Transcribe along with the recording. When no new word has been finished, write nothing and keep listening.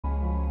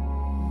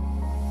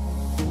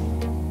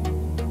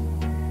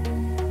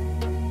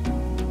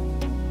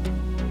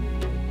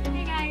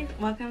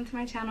welcome to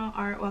my channel,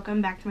 or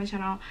welcome back to my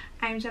channel.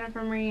 I'm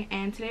Jennifer Marie,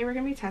 and today we're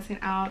going to be testing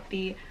out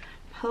the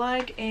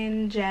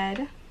plug-in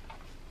Jed.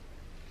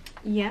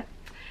 Yep,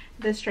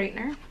 the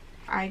straightener.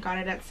 I got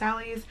it at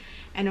Sally's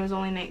and it was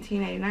only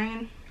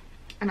 $19.99,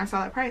 and I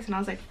saw that price and I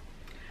was like,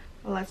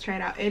 well, let's try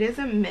it out. It is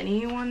a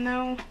mini one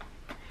though.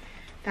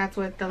 That's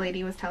what the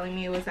lady was telling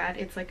me, was that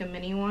it's like a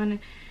mini one,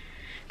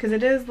 because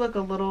it does look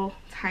a little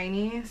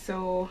tiny.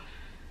 So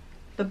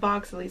the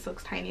box at least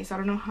looks tiny, so I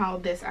don't know how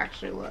this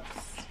actually looks.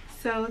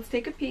 So let's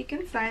take a peek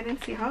inside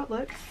and see how it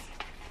looks.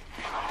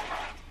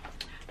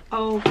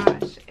 Oh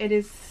gosh, it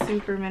is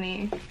super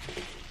mini.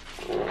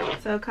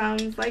 So it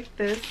comes like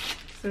this.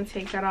 So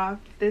take that off.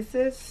 This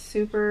is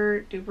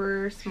super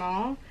duper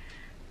small.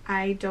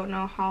 I don't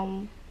know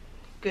how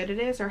good it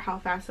is or how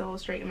fast it will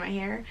straighten my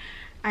hair.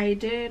 I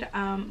did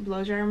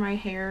blow dry my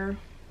hair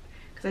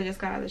because I just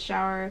got out of the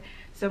shower,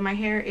 so my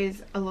hair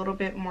is a little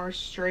bit more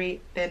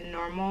straight than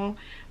normal.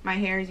 My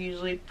hair is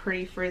usually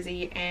pretty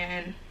frizzy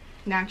and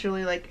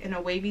naturally like in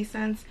a wavy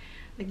sense.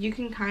 Like you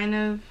can kind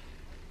of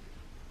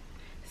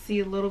see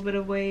a little bit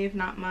of wave,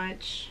 not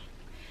much,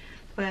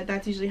 but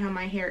that's usually how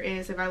my hair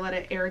is. If I let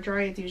it air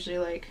dry, it's usually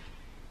like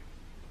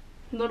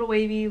a little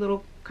wavy,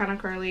 little kind of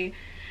curly,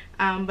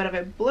 but if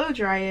I blow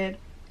dry it,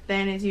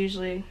 then it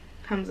usually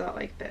comes out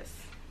like this.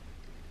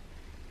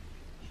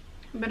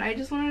 But I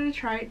just wanted to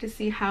try it to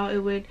see how it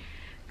would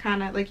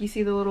kind of, like, you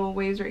see the little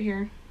waves right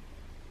here,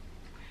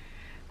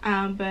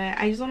 but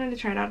I just wanted to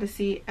try it out to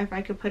see if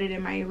I could put it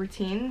in my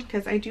routine,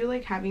 because I do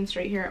like having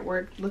straight hair at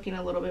work, looking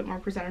a little bit more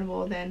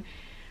presentable than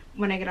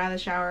when I get out of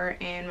the shower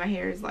and my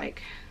hair is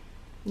like,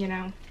 you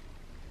know.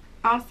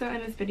 Also in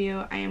this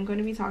video I am going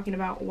to be talking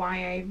about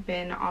why I've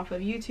been off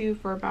of YouTube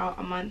for about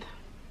a month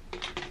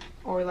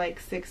or like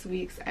 6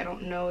 weeks. I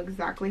don't know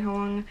exactly how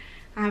long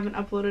I haven't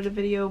uploaded a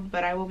video,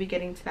 but I will be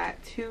getting to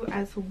that too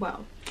as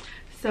well.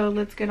 So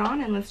let's get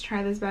on and let's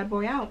try this bad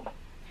boy out.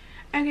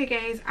 Okay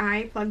guys,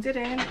 I plugged it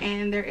in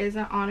and there is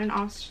an on and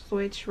off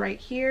switch right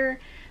here.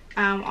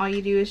 All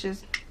you do is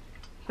just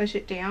push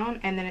it down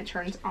and then it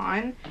turns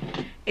on.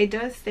 It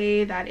does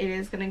say that it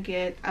is going to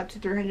get up to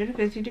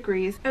 350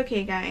 degrees.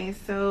 Okay guys,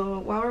 so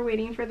while we're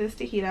waiting for this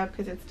to heat up,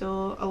 because it's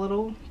still a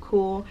little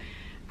cool,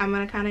 I'm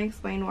going to kind of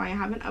explain why I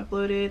haven't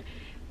uploaded.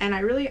 And I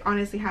really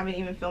honestly haven't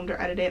even filmed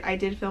or edited. I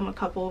did film a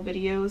couple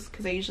videos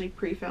because I usually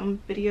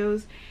pre-film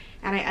videos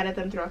and I edit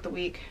them throughout the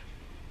week.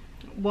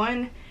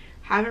 One,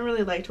 haven't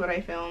really liked what I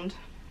filmed.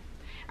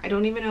 I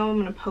don't even know I'm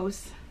going to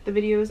post the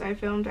videos I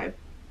filmed. I've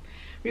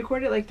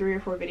recorded like 3 or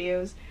 4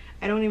 videos.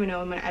 I don't even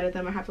know I'm going to edit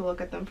them. I have to look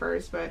at them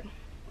first. But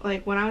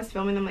like when I was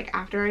filming them, like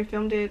after I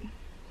filmed it,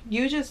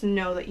 you just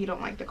know that you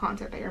don't like the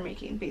content that you're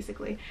making,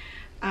 basically.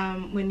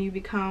 When you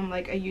become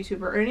like a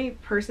YouTuber or any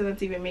person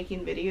that's even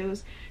making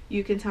videos,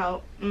 you can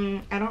tell,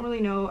 I don't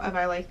really know if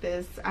I like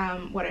this,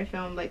 what I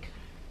filmed, like,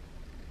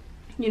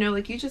 you know,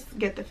 like you just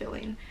get the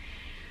feeling.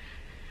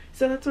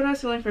 So that's what I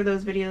was feeling for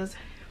those videos.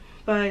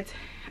 But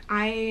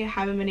I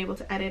haven't been able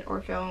to edit or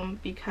film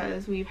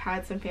because we've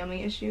had some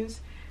family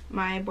issues.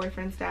 My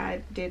boyfriend's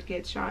dad did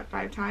get shot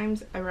 5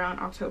 times around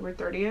October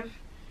 30th.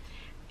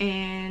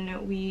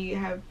 And we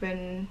have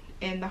been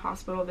in the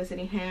hospital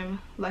visiting him.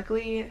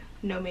 Luckily,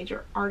 no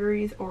major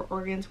arteries or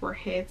organs were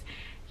hit.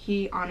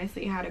 He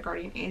honestly had a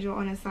guardian angel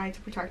on his side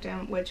to protect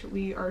him, which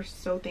we are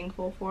so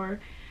thankful for.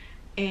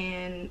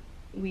 And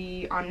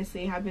we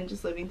honestly have been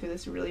just living through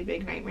this really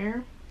big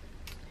nightmare.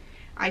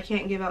 I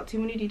can't give out too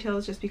many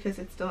details just because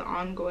it's still an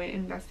ongoing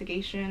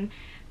investigation.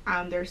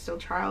 There's still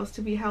trials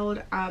to be held.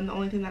 The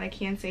only thing that I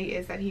can say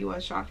is that he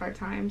was shot 5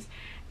 times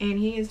and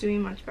he is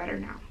doing much better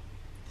now.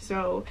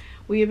 So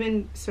we have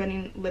been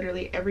spending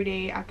literally every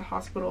day at the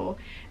hospital,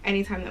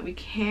 anytime that we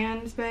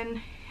can spend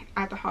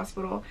at the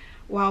hospital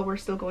while we're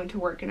still going to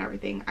work and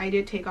everything. I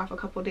did take off a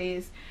couple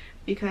days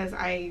because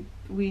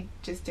we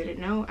just didn't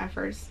know at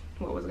first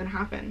what was going to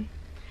happen.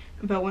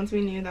 But once we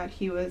knew that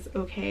he was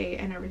okay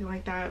and everything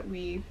like that,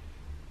 we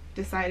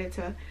decided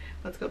to,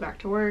 let's go back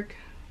to work.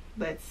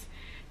 Let's,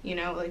 you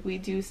know, like we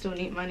do still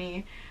need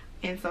money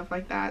and stuff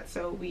like that.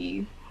 So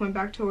we went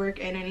back to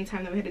work, and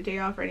anytime that we had a day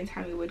off or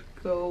anytime we would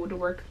go to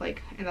work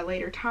like in a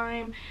later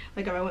time,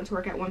 like if I went to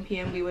work at 1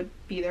 p.m. we would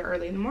be there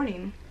early in the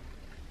morning.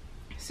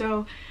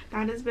 So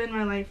that has been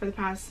my life for the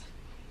past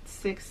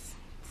 6-7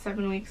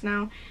 weeks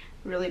now.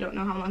 Really don't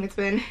know how long it's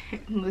been.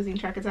 I'm losing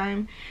track of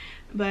time,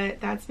 but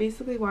that's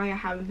basically why I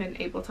haven't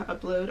been able to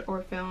upload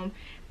or film,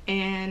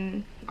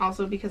 and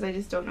also because I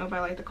just don't know if I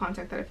like the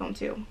content that I film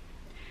too.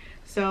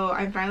 So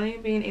I'm finally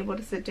being able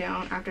to sit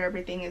down after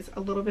everything is a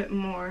little bit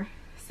more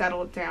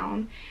settled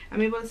down.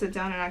 I'm able to sit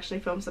down and actually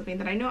film something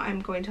that I know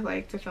I'm going to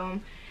like to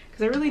film,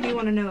 because I really do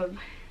want to know if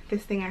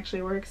this thing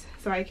actually works,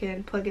 so I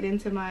can plug it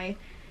into my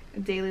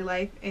daily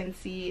life and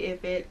see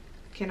if it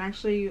can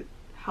actually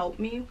help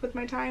me with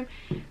my time.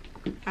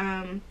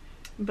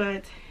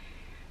 But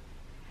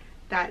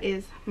that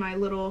is my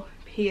little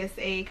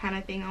PSA kind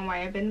of thing on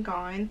why I've been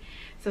gone.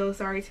 So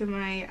sorry to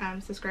my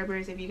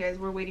subscribers if you guys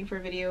were waiting for a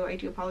video. I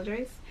do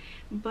apologize,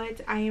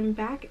 but I am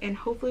back, and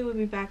hopefully we'll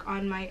be back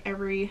on my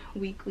every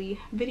weekly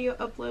video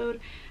upload.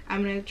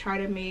 I'm gonna try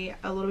to make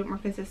a little bit more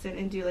consistent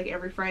and do like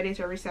every Fridays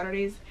or every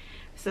Saturdays,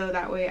 so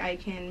that way I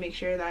can make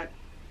sure that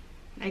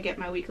I get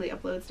my weekly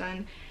uploads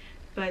done.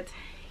 But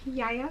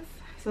yes,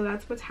 so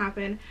that's what's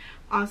happened.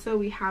 Also,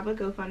 we have a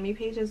GoFundMe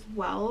page as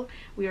well.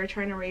 We are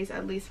trying to raise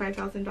at least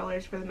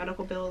 $5,000 for the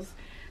medical bills,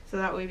 so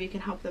that way we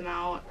can help them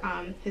out,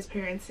 his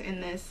parents, in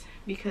this,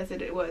 because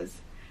it was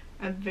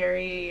a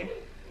very,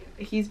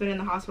 he's been in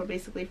the hospital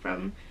basically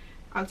from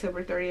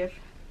October 30th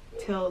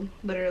till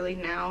literally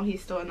now.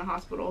 He's still in the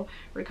hospital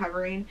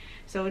recovering,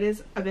 so it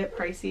is a bit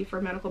pricey for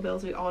medical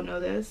bills. We all know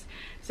this.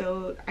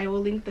 So I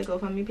will link the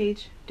GoFundMe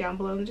page down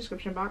below in the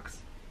description box.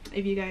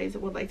 If you guys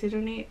would like to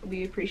donate,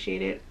 we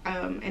appreciate it,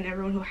 and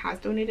everyone who has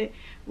donated,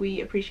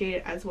 we appreciate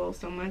it as well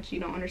so much. You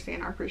don't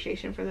understand our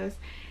appreciation for this.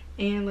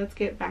 And let's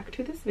get back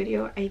to this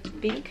video. I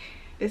think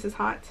this is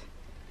hot.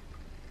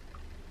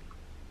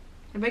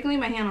 If I can leave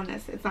my hand on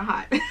this, it's not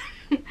hot.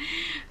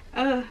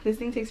 This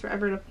thing takes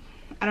forever to,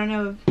 I don't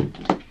know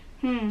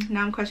if,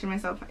 now I'm questioning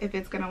myself if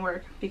it's gonna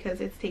work, because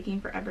it's taking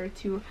forever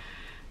to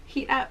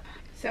heat up.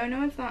 So I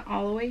know it's not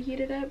all the way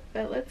heated up,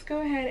 but let's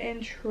go ahead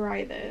and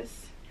try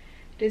this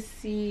to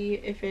see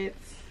if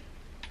it's,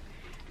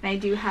 and I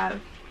do have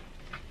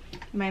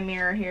my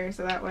mirror here,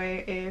 so that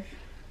way if,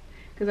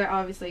 because I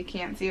obviously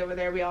can't see over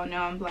there, we all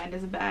know I'm blind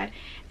as a bat,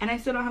 and I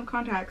still don't have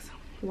contacts.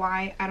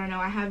 Why? I don't know.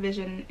 I have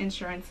vision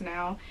insurance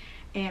now,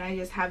 and I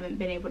just haven't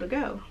been able to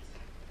go.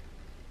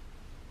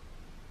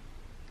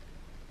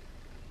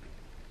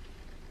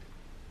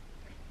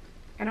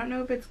 I don't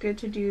know if it's good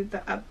to do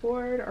the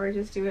upward or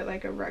just do it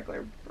like a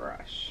regular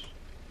brush.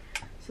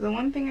 So the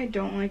one thing I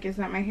don't like is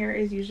that my hair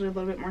is usually a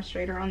little bit more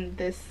straighter on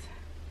this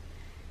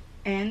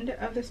end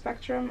of the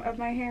spectrum of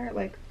my hair,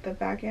 like the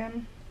back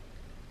end.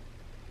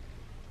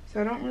 So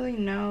I don't really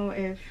know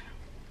if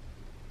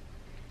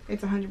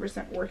it's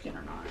 100% working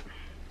or not.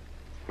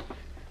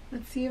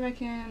 Let's see if I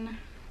can.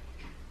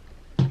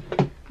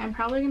 I'm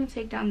probably going to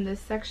take down this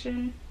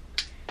section,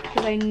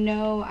 because I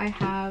know I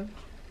have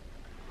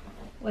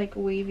like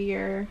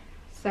wavier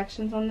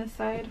sections on this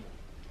side.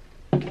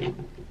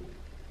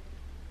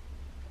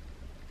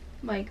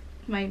 Like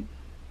my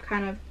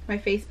kind of, my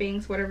face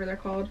bangs, whatever they're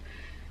called,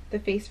 the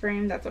face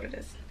frame, that's what it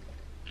is.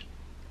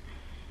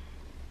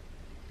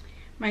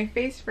 My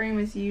face frame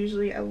is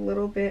usually a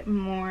little bit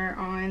more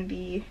on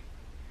the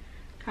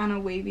kind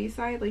of wavy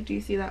side. Like, do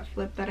you see that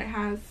flip that it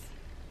has?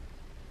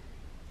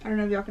 I don't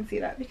know if y'all can see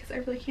that, because I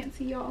really can't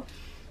see y'all.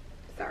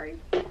 Sorry.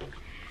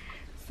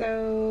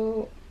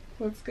 So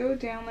let's go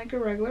down like a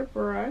regular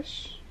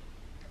brush.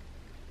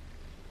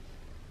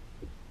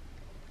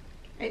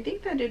 I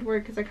think that did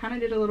work, because I kind of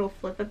did a little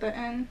flip at the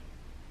end.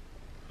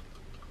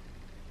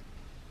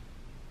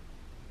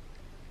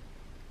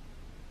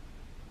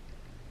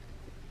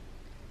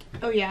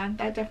 Oh yeah,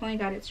 that definitely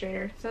got it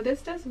straighter. So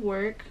this does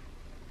work,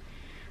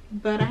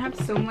 but I have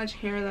so much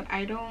hair that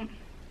I don't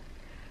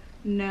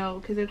know,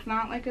 because it's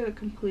not like a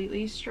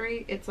completely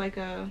straight, it's like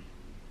a,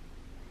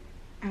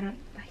 I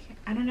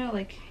don't know,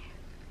 like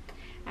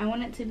I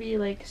want it to be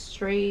like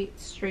straight.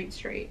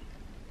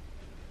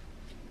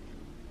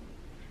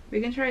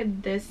 We can try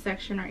this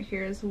section right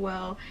here as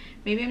well.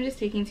 Maybe I'm just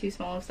taking too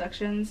small of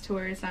sections to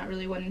where it's not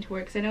really wanting to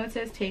work, because I know it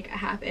says take a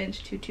 1/2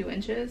 inch to 2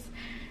 inches,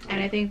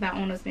 and I think that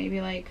one was maybe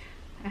like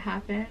a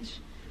 1/2 inch,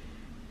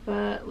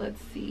 but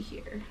let's see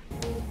here.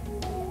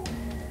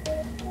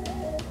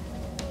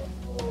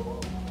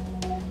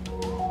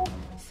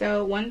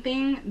 So one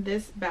thing,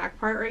 this back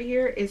part right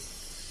here is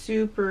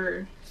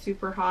super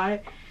hot.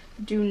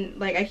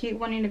 I keep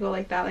wanting to go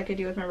like that, like I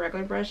do with my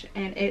regular brush,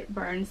 and it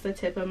burns the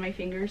tip of my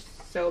fingers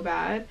so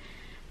bad.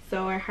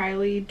 So I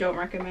highly don't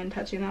recommend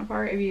touching that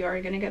part if you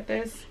are gonna get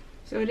this.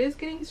 So it is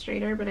getting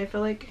straighter, but I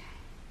feel like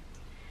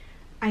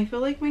my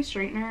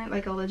straightener,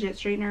 like a legit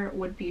straightener,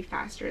 would be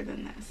faster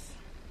than this,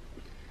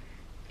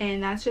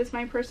 and that's just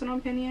my personal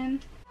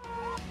opinion.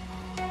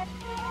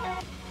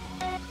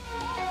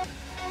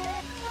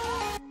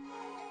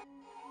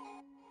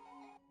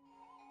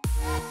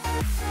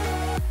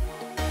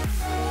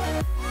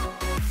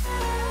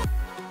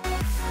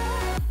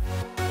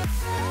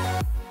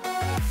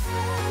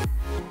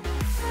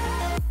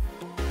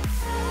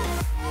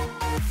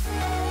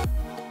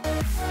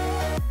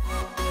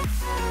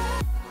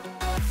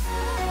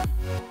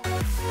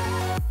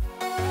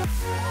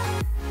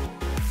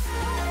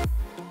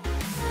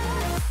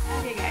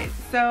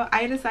 So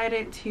I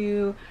decided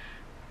to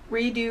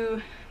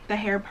redo the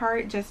hair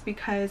part, just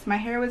because my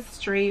hair was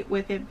straight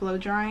with it blow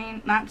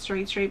drying. Not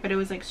straight, but it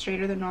was like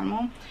straighter than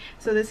normal.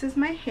 So this is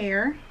my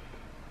hair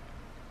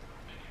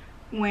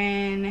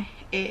when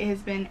it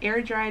has been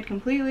air dried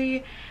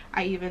completely.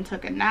 I even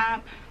took a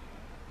nap,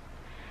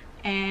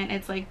 and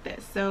it's like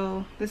this.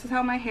 So this is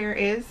how my hair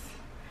is.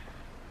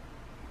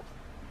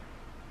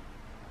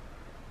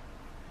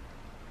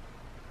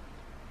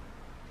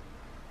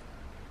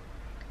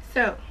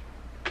 So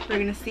we're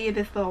gonna see if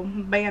this little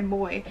bad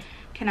boy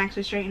can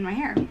actually straighten my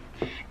hair.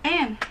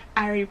 And I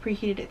I already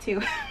preheated it too.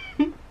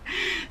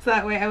 So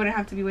that way I wouldn't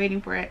have to be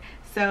waiting for it.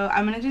 So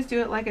I'm gonna just do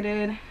it like I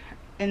did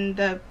in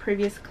the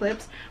previous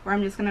clips, where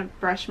I'm just gonna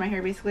brush my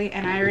hair basically,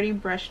 and I already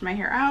brushed my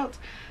hair out,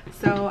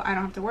 so I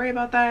don't have to worry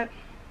about that.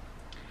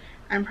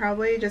 I'm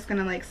probably just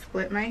gonna like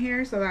split my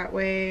hair so that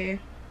way,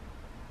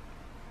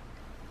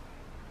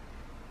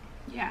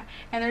 yeah.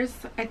 And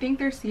I think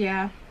there's,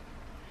 yeah,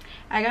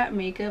 I got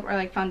makeup or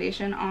like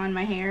foundation on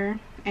my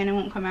hair and it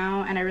won't come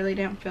out, and I really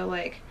didn't feel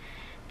like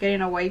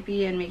getting a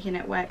wipey and making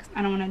it wet.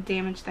 I don't want to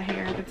damage the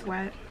hair if it's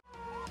wet.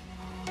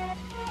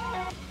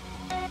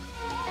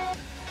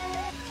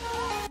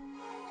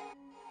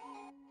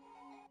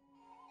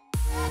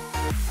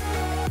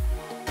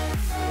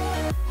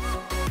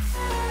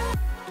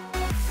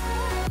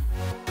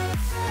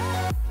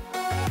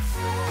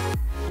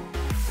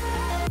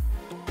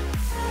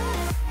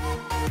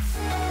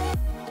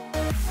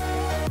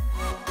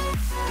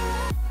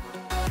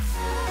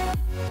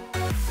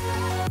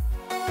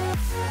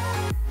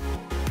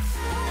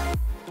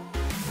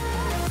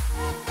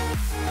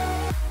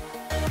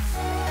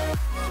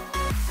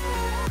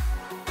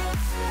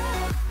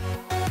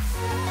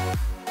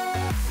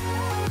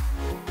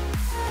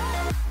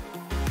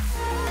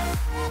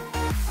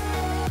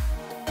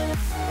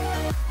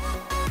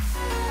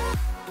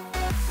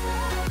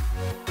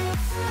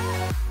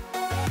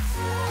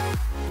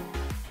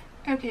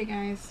 Okay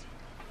guys,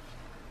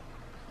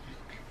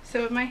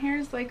 so if my hair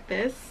is like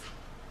this,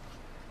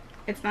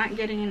 it's not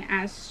getting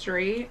as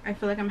straight. I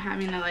feel like I'm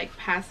having to like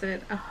pass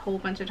it a whole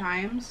bunch of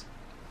times,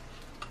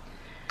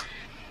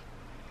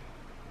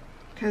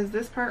 because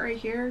this part right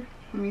here,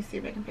 let me see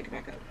if I can pick it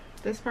back up.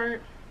 This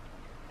part,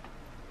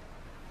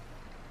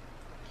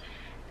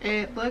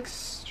 it looks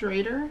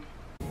straighter.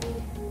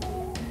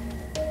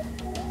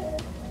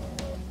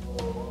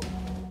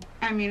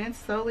 I mean, it's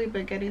slowly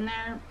but getting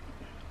there.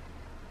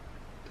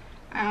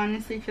 I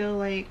honestly feel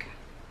like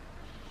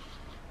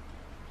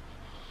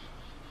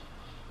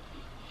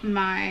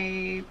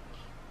my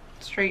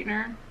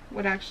straightener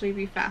would actually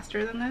be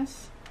faster than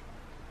this,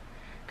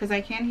 because I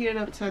can heat it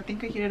up to, I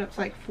think I heat it up to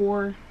like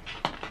 4,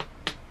 I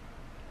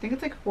think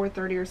it's like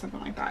 430 or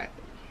something like that.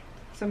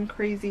 Some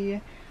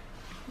crazy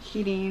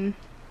heating,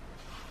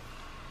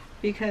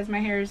 because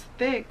my hair is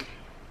thick.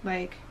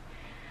 Like,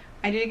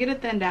 I did get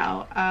it thinned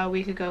out a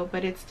week ago,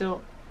 but it's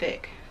still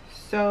thick.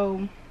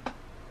 So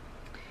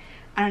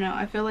I don't know,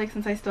 I feel like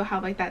since I still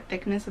have like that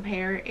thickness of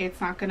hair, it's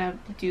not gonna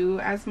do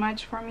as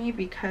much for me,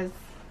 because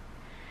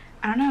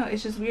I don't know,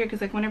 it's just weird. Because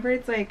like whenever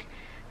it's like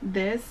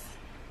this,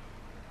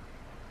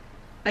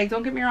 like,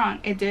 don't get me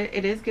wrong, it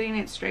is getting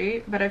it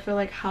straight, but I feel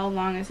like how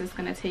long is this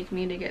gonna take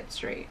me to get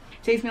straight?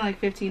 It takes me like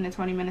 15 to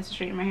 20 minutes to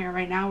straighten my hair.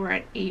 Right now we're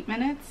at 8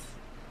 minutes,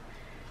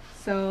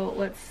 so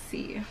let's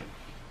see.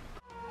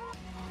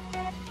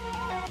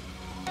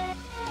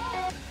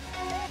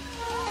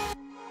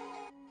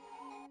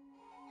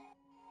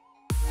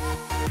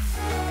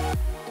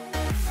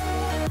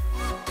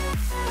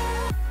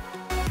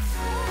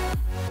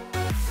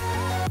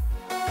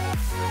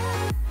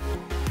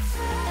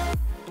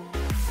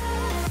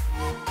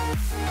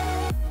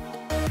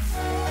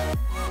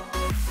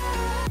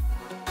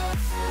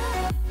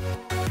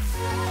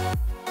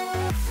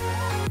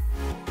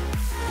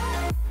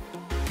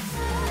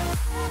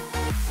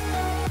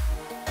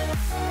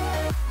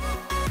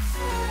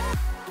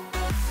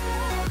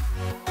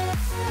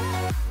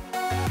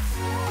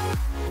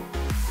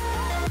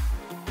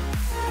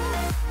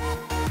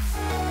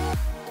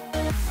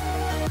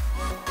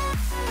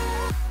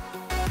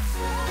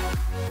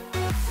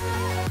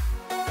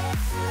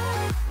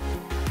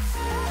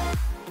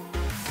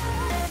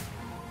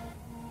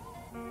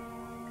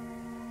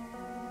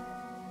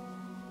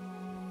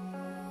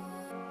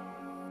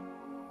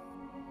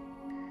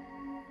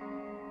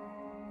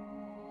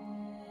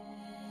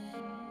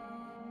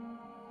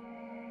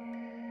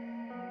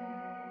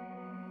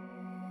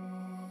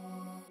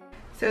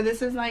 So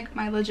this is like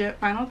my legit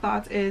final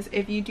thoughts is,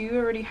 if you do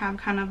already have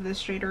kind of the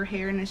straighter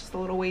hair and it's just a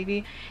little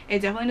wavy, it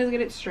definitely does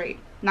get it straight.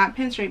 Not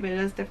pin straight, but it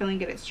does definitely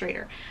get it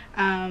straighter.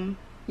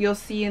 You'll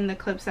see in the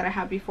clips that I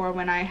have before,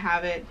 when I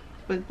have it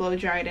with blow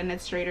dried and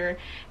it's straighter,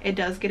 it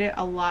does get it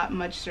a lot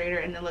much straighter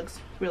and it looks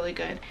really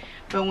good.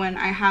 But when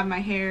I have my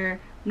hair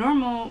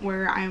normal,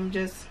 where I'm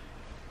just,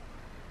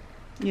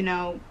 you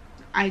know,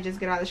 I just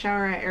get out of the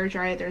shower, I air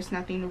dry it, there's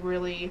nothing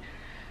really,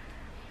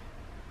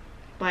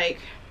 like,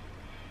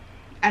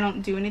 I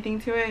don't do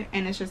anything to it,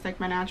 and it's just like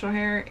my natural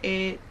hair,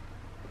 it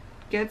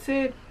gets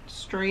it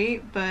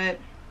straight, but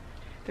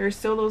there's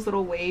still those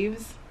little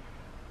waves,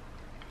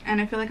 and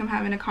I feel like I'm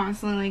having to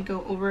constantly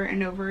go over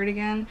and over it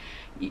again.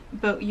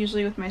 But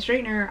usually with my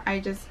straightener,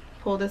 I just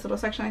pull this little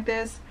section like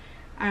this,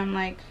 I'm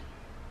like,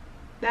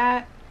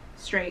 that,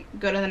 straight,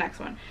 go to the next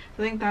one.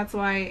 So I think that's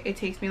why it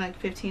takes me like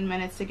 15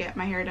 minutes to get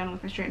my hair done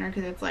with my straightener,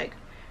 because it's like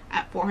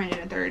at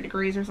 430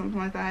 degrees or something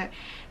like that,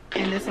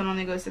 and this one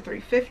only goes to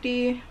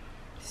 350.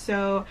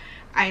 So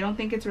I don't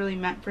think it's really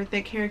meant for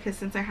thick hair, because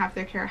since I have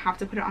thick hair, I have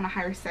to put it on a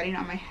higher setting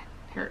on my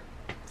hair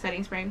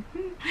setting spray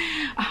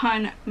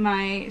on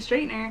my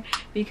straightener,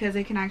 because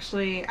it can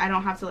actually, I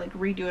don't have to like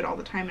redo it all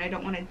the time, and I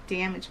don't want to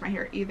damage my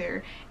hair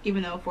either,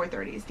 even though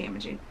 430 is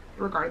damaging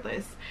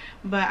regardless.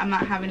 But I'm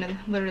not having to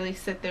literally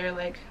sit there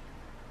like,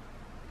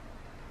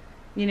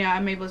 you know,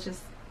 I'm able to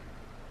just,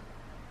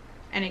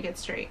 and it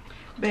gets straight.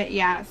 But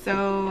yeah,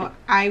 so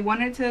I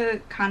wanted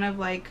to kind of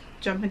like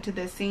jump into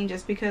this scene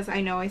just because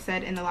I know I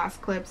said in the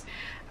last clips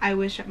I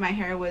wish my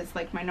hair was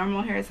like my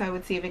normal hair, so I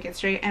would see if it gets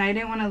straight, and I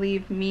didn't want to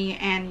leave me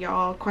and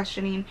y'all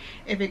questioning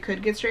if it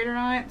could get straight or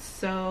not.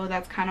 So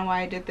that's kind of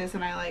why I did this,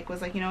 and I like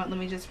was like, you know what, let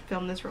me just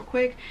film this real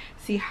quick,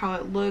 see how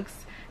it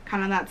looks,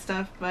 kind of that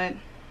stuff. But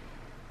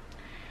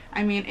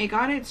I mean, it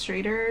got it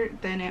straighter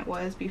than it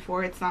was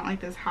before. It's not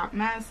like this hot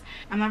mess.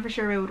 I'm not for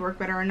sure if it would work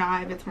better or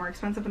not, if it's more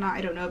expensive or not.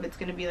 I don't know if it's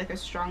going to be like a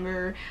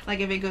stronger, like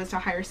if it goes to a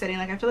higher setting.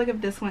 Like I feel like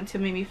if this went to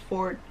maybe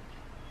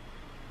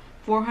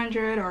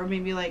 400 or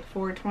maybe like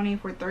 420,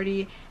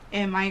 430,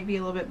 it might be a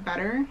little bit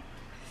better.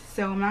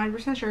 So I'm not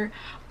 100% sure.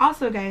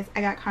 Also guys,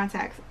 I got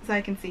contacts so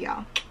I can see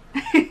y'all.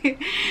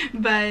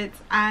 But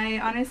I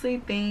honestly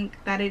think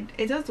that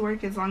it does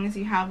work as long as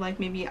you have like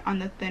maybe on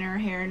the thinner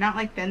hair, not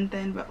like thin,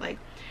 but like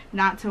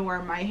not to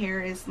where my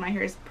hair is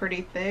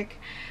pretty thick.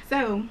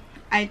 So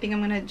I think I'm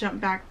gonna jump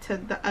back to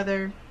the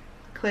other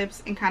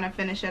clips and kind of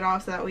finish it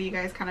off, so that way you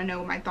guys kind of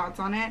know my thoughts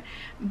on it.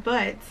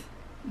 But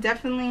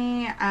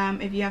definitely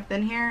if you have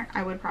thin hair,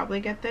 I would probably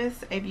get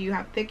this. If you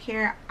have thick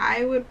hair,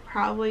 I would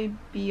probably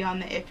be on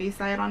the iffy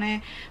side on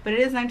it, but it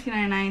is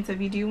 $19.99, so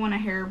if you do want a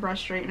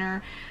hairbrush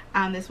straightener,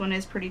 this one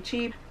is pretty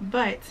cheap.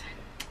 But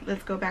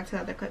let's go back to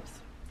the other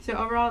clips. So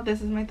overall,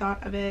 this is my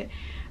thought of it.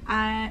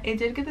 It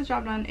did get the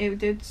job done. It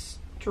did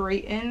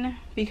straighten,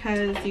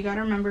 because you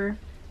gotta remember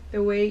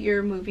the way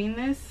you're moving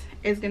this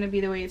is gonna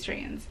be the way it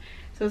straightens.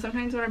 So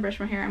sometimes when I brush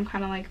my hair, I'm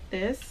kind of like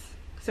this,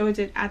 so it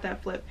did add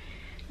that flip.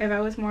 If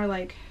I was more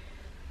like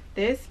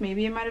this,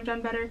 maybe it might have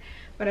done better,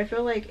 but I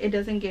feel like it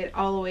doesn't get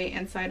all the way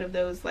inside of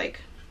those,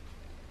 like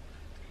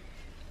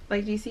do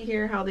you see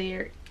here how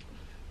they're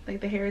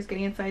like the hair is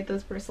getting inside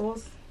those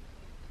bristles?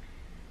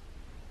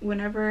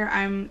 Whenever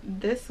I'm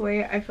this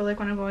way, I feel like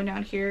when I'm going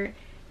down here,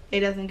 it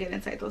doesn't get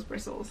inside those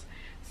bristles.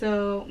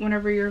 So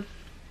whenever you're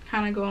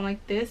kind of going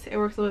like this, it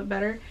works a little bit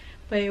better,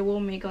 but it will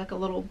make like a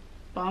little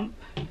bump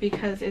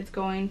because it's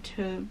going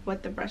to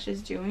what the brush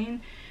is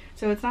doing.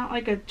 So it's not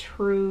like a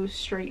true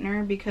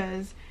straightener,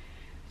 because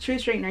true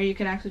straightener you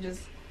can actually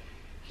just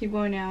keep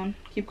going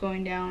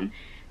down,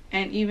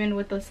 and even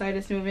with the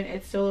slightest movement,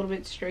 it's still a little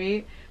bit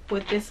straight.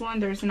 With this one,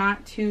 there's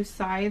not two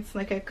sides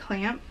like a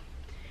clamp,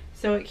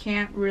 so it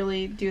can't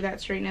really do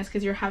that straightness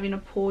because you're having to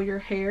pull your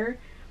hair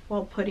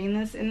while putting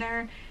this in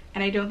there,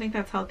 and I don't think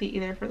that's healthy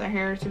either for the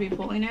hair to be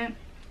pulling it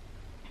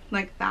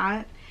like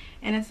that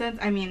in a sense.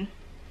 I mean,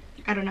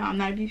 I don't know, I'm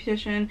not a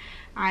beautician,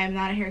 I am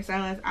not a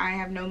hairstylist, I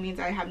have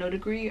no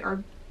degree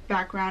or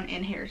background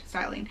in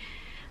hairstyling.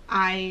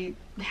 I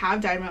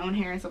have dyed my own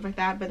hair and stuff like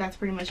that, but that's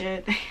pretty much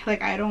it.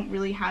 Like I don't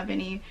really have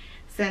any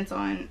sense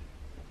on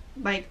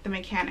like the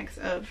mechanics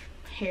of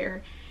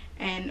hair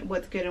and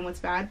what's good and what's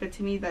bad, but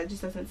to me that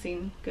just doesn't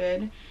seem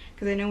good,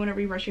 because I know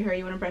whenever you brush your hair,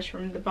 you want to brush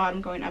from the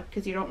bottom going up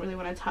because you don't really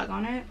want to tug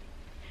on it.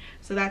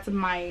 So that's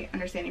my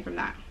understanding from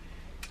that.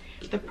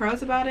 The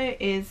pros about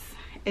it is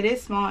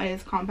small, it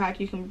is compact,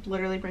 you can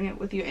literally bring it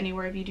with you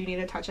anywhere if you do need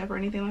a touch up or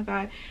anything like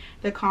that.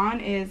 The con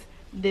is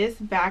this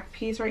back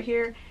piece right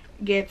here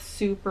gets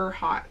super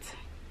hot.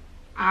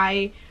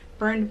 I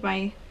burned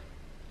my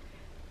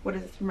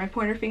my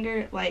pointer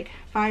finger like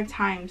 5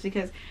 times,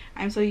 because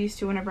I'm so used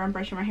to whenever I'm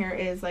brushing my hair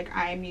is like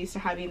I'm used to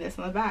having this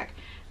on the back.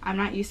 I'm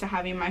not used to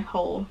having my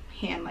whole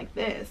hand like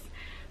this,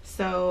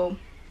 so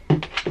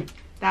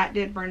that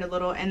did burn a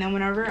little. And then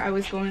whenever I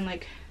was going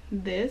like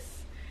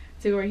this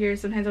to go right here,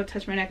 sometimes I'll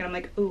touch my neck and I'm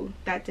like, ooh,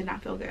 that did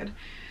not feel good.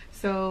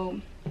 So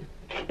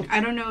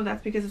I don't know if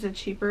that's because it's a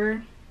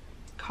cheaper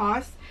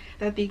cost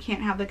that they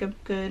can't have like a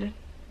good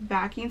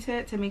backing to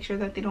it to make sure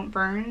that they don't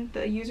burn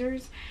the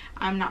users.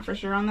 I'm not for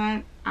sure on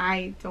that.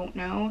 I don't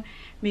know,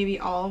 maybe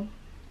all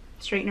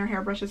straightener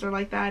hairbrushes are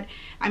like that.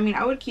 I mean,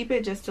 I would keep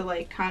it just to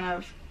like kind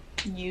of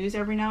use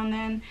every now and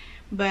then,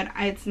 but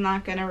it's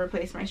not gonna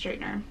replace my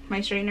straightener. My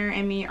straightener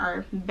and me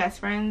are best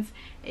friends.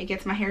 It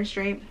gets my hair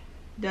straight,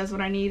 does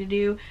what I need to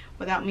do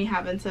without me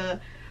having to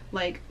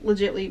like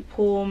legitly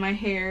pull my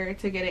hair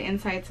to get it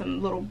inside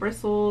some little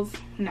bristles.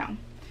 No.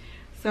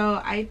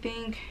 So I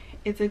think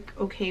it's a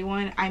okay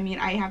one. I mean,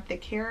 I have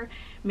thick hair,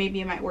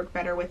 maybe it might work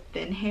better with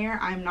thin hair,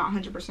 I'm not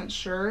 100%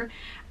 sure.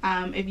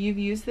 If you've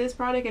used this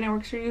product and it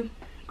works for you,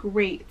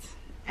 great.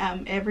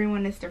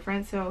 Everyone is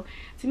different, so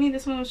to me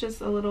this one was just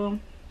a little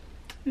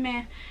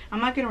meh. I'm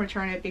not gonna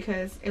return it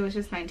because it was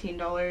just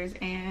 $19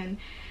 and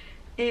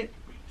it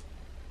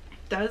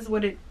does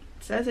what it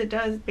says it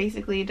does.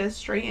 Basically it does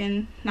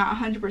straighten, not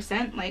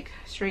 100% like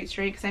straight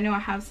because I know I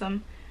have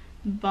some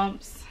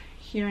bumps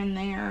here and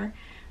there,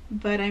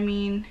 but I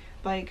mean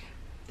like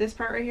this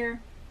part right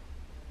here,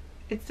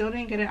 it still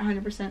didn't get it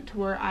 100% to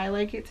where I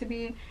like it to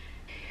be.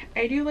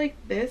 I do like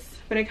this,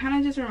 but it kind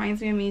of just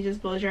reminds me of me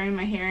just blow drying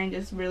my hair and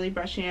just really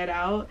brushing it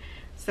out.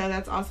 So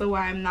that's also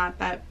why I'm not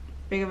that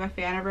big of a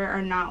fan of it,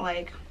 or not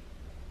like,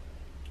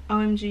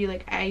 OMG,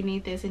 like I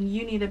need this and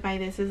you need to buy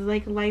this, is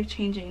like life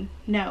changing.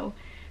 No,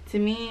 to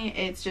me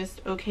it's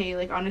just okay.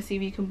 Like honestly,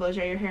 if you can blow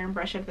dry your hair and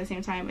brush it at the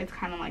same time, it's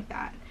kind of like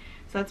that.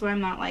 So that's why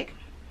I'm not like,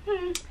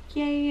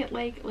 yay,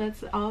 like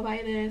let's all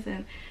buy this,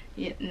 and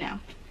yeah, no.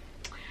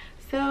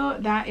 So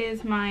that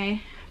is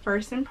my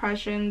first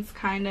impressions,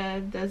 kind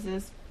of does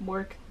this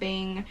work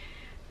thing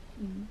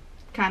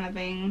kind of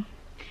thing,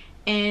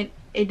 and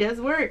it does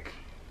work.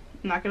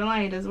 I'm not gonna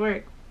lie, it does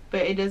work,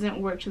 but it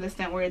doesn't work to the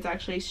extent where it's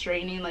actually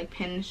straightening like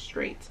pin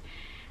straight.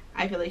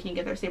 I feel like you can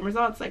get the same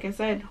results, like I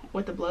said,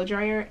 with a blow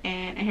dryer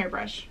and a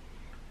hairbrush.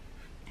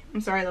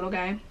 I'm sorry, little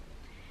guy,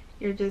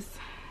 you're just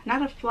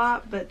not a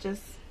flop, but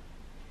just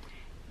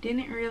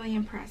didn't really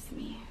impress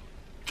me.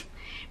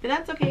 But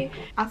that's okay.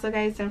 Also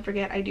guys, don't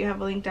forget, I do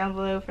have a link down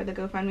below for the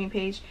GoFundMe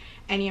page.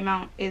 Any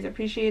amount is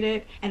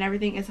appreciated, and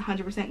everything is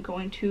 100%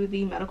 going to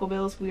the medical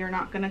bills. We are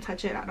not going to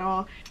touch it at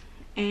all.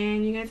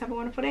 And you guys have a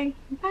wonderful day.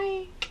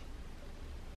 Bye.